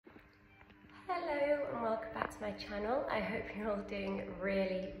Hello and welcome back to my channel. I hope you're all doing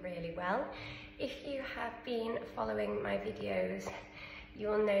really well. If you have been following my videos, you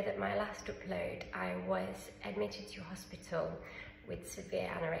will know that my last upload I was admitted to hospital with severe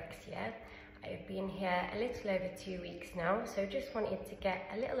anorexia. I've been here a little over 2 weeks now, so just wanted to get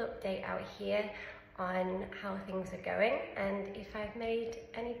a little update out here on how things are going and if I've made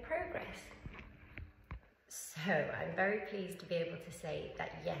any progress. So I'm very pleased to be able to say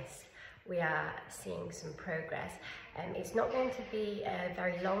that yes, we are seeing some progress. It's not going to be a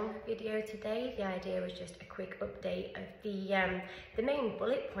very long video today. The idea was just a quick update of the main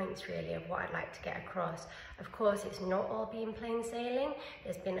bullet points really of what I'd like to get across. Of course, it's not all been plain sailing.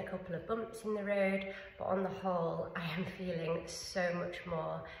 There's been a couple of bumps in the road, but on the whole, I am feeling so much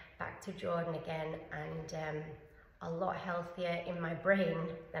more back to Jordan again and a lot healthier in my brain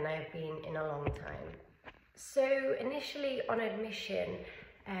than I have been in a long time. So initially on admission,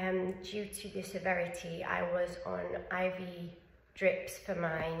 due to the severity, I was on IV drips for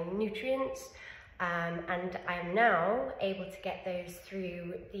my nutrients, and I am now able to get those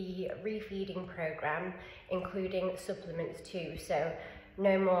through the refeeding program, including supplements too. So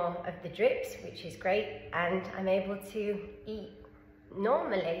no more of the drips, which is great, and I'm able to eat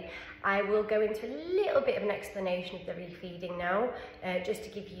normally. I will go into a little bit of an explanation of the refeeding now, just to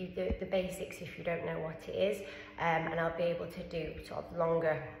give you the basics if you don't know what it is, and I'll be able to do sort of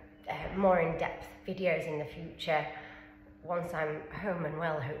longer, more in-depth videos in the future once I'm home and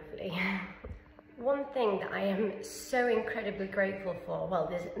well, hopefully. One thing that I am so incredibly grateful for, well,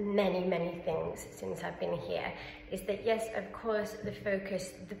 there's many things since I've been here, is that yes, of course,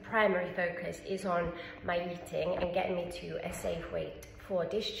 the primary focus is on my eating and getting me to a safe weight for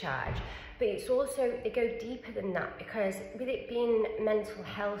discharge. But it's also, they go deeper than that, because with it being mental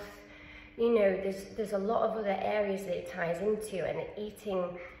health, you know, there's a lot of other areas that it ties into, and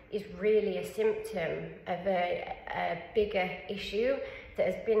eating is really a symptom of a bigger issue that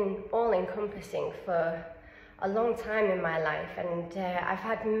has been all-encompassing for a long time in my life, and I've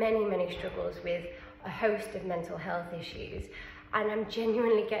had many struggles with a host of mental health issues, and I'm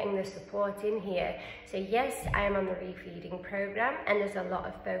genuinely getting the support in here. So yes, I am on the refeeding program and there's a lot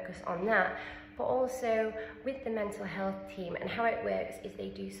of focus on that, but also with the mental health team, and how it works is they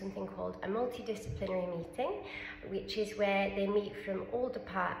do something called a multidisciplinary meeting, which is where they meet from all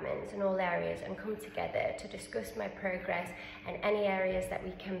departments and all areas and come together to discuss my progress and any areas that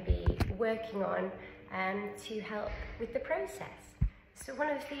we can be working on to help with the process. So one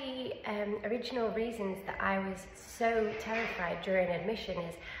of the original reasons that I was so terrified during admission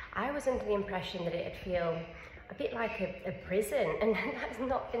is I was under the impression that it'd feel a bit like a prison, and that's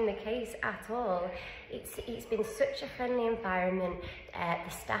not been the case at all. It's been such a friendly environment, the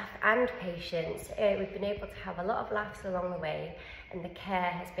staff and patients. We've been able to have a lot of laughs along the way, and the care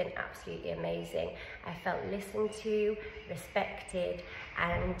has been absolutely amazing. I felt listened to, respected,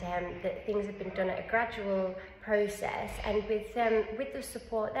 and that things have been done at a gradual process, and with the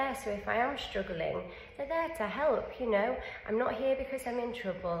support there. So if I am struggling, they're there to help, you know. I'm not here because I'm in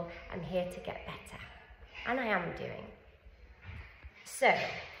trouble, I'm here to get better. And I am doing. So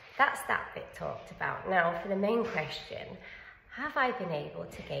that's that bit talked about. Now for the main question, have I been able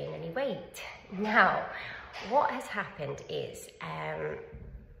to gain any weight? Now, what has happened is,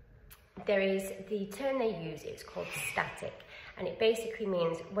 there is the term they use, it's called static, and it basically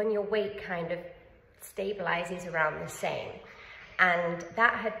means when your weight kind of stabilizes around the same. And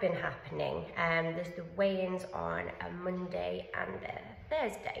that had been happening. There's the weigh-ins on a Monday and a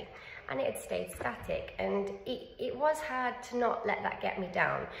Thursday, and it had stayed static, and it was hard to not let that get me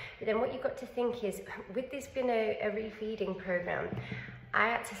down. But then what you've got to think is, with this being a refeeding program, I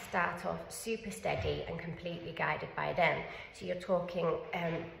had to start off super steady and completely guided by them. So you're talking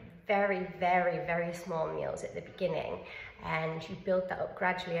very small meals at the beginning, and you build that up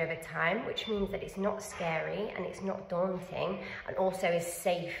gradually over time, which means that it's not scary and it's not daunting, and also is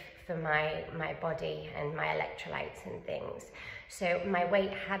safe for my body and my electrolytes and things. So my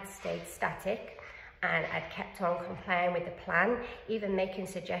weight had stayed static, and I'd kept on complying with the plan, even making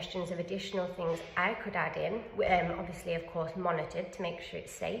suggestions of additional things I could add in, obviously of course monitored to make sure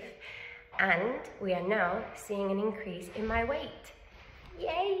it's safe, and we are now seeing an increase in my weight.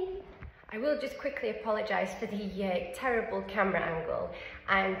 Yay! I will just quickly apologise for the terrible camera angle.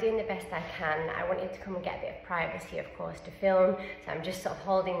 I'm doing the best I can. I wanted to come and get a bit of privacy, of course, to film, so I'm just sort of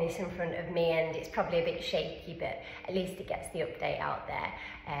holding this in front of me, and it's probably a bit shaky, but at least it gets the update out there.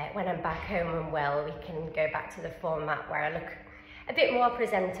 When I'm back home and well, we can go back to the format where I look a bit more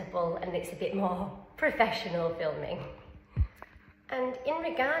presentable and it's a bit more professional filming. And in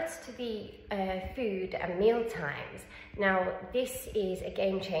regards to the food and meal times, now this is a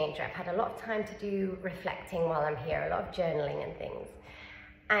game changer. I've had a lot of time to do reflecting while I'm here, a lot of journaling and things.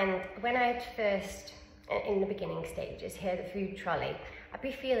 And when I'd first, in the beginning stages, hear the food trolley, I'd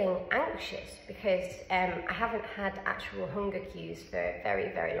be feeling anxious because I haven't had actual hunger cues for a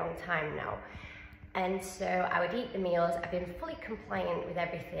very, very long time now. And so I would eat the meals. I've been fully compliant with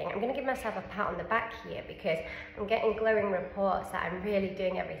everything. I'm going to give myself a pat on the back here because I'm getting glowing reports that I'm really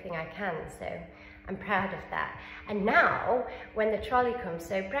doing everything I can. So I'm proud of that. And now when the trolley comes,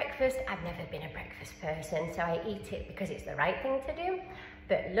 so breakfast, I've never been a breakfast person, so I eat it because it's the right thing to do.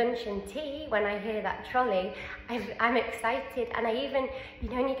 But lunch and tea, when I hear that trolley, I'm excited. And I even, you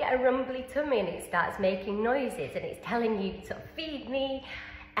know, when you get a rumbly tummy and it starts making noises and it's telling you to feed me.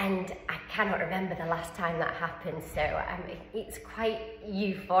 And I cannot remember the last time that happened, so it's quite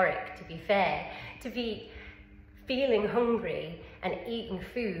euphoric, to be fair, to be feeling hungry and eating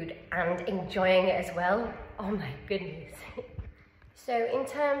food and enjoying it as well. Oh my goodness. So in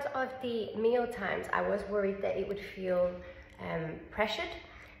terms of the meal times, I was worried that it would feel pressured,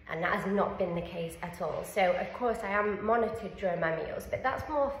 and that has not been the case at all. So of course I am monitored during my meals, but that's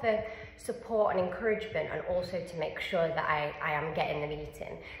more for support and encouragement, and also to make sure that I am getting them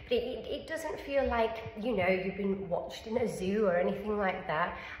eaten. But it doesn't feel like, you know, you've been watched in a zoo or anything like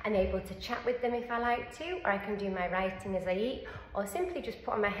that. I'm able to chat with them if I like to, or I can do my writing as I eat, or simply just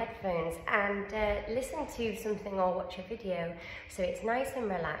put on my headphones and listen to something or watch a video. So it's nice and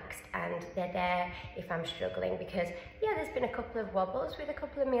relaxed, and they're there if I'm struggling, because yeah, there's been a couple of wobbles with a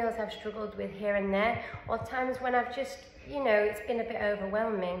couple of meals I've struggled with here and there, or times when I've just, you know, it's been a bit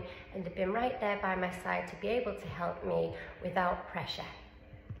overwhelming, and they've been right there by my side to be able to help me without pressure.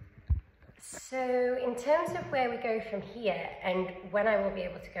 So in terms of where we go from here and when I will be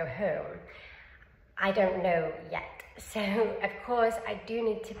able to go home, I don't know yet. So of course I do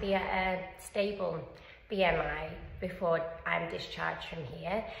need to be at a stable BMI before I'm discharged from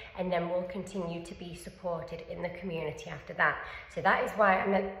here, and then we'll continue to be supported in the community after that. So that is why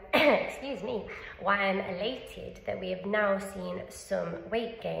I'm, excuse me, why I'm elated that we have now seen some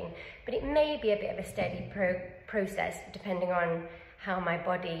weight gain, but it may be a bit of a steady process depending on how my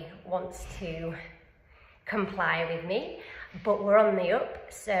body wants to comply with me, but we're on the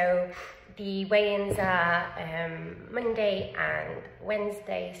up. So the weigh-ins are Monday and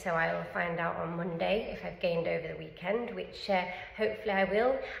Wednesday, so I will find out on Monday if I've gained over the weekend, which hopefully I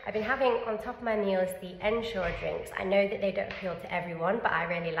will. I've been having on top of my meals the Ensure drinks. I know that they don't appeal to everyone, but I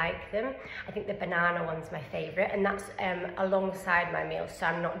really like them. I think the banana one's my favourite, and that's alongside my meals, so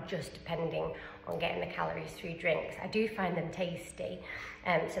I'm not just depending on getting the calories through drinks. I do find them tasty,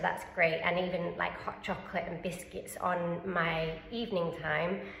 so that's great. And even like hot chocolate and biscuits on my evening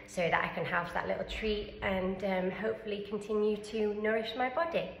time, so that I can have that little treat and hopefully continue to nourish my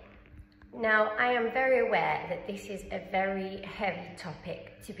body. Now, I am very aware that this is a very heavy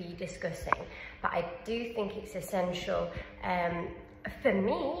topic to be discussing, but I do think it's essential for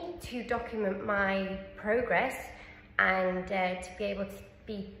me to document my progress and to be able to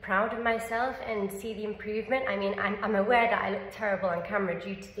be proud of myself and see the improvement. I mean, I'm aware that I look terrible on camera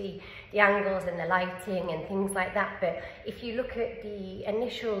due to the angles and the lighting and things like that, but if you look at the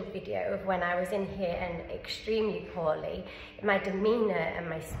initial video of when I was in here and extremely poorly, my demeanour and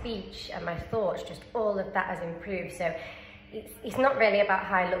my speech and my thoughts, just all of that has improved. So it's not really about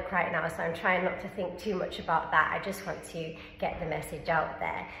how I look right now, so I'm trying not to think too much about that. I just want to get the message out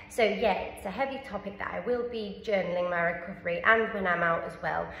there. So yeah, it's a heavy topic that I will be journaling my recovery and when I'm out as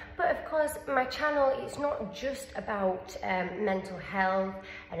well. But of course, my channel is not just about mental health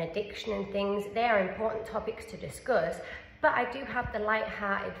and addiction and things. They are important topics to discuss, but I do have the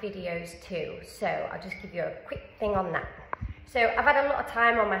light-hearted videos too. So I'll just give you a quick thing on that. So I've had a lot of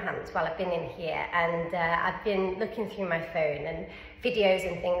time on my hands while I've been in here, and I've been looking through my phone and videos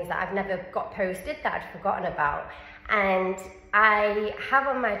and things that I've never got posted that I'd forgotten about. And I have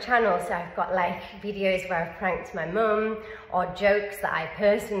on my channel, so I've got like videos where I've pranked my mum, or jokes that I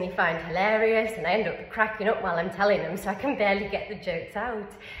personally find hilarious and I end up cracking up while I'm telling them, so I can barely get the jokes out.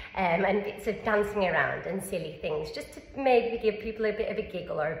 And bits of dancing around and silly things, just to maybe give people a bit of a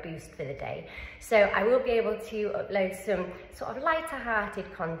giggle or a boost for the day. So I will be able to upload some sort of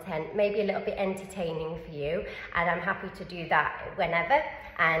lighter-hearted content, maybe a little bit entertaining for you, and I'm happy to do that whenever.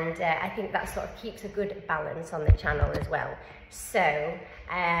 And I think that sort of keeps a good balance on the channel as well. So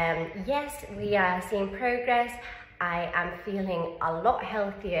yes, we are seeing progress. I am feeling a lot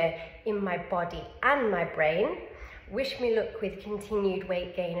healthier in my body and my brain. Wish me luck with continued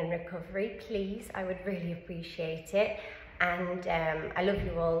weight gain and recovery, please. I would really appreciate it. and I love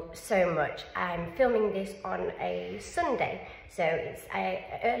you all so much. I'm filming this on a Sunday, so it's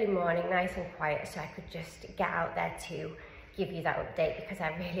early morning, nice and quiet, so I could just get out there to give you that update because I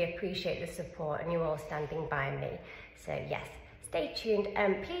really appreciate the support and you all standing by me. So yes, stay tuned.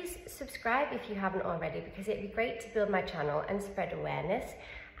 Please subscribe if you haven't already, because it'd be great to build my channel and spread awareness.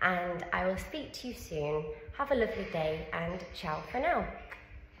 And I will speak to you soon. Have a lovely day, and ciao for now.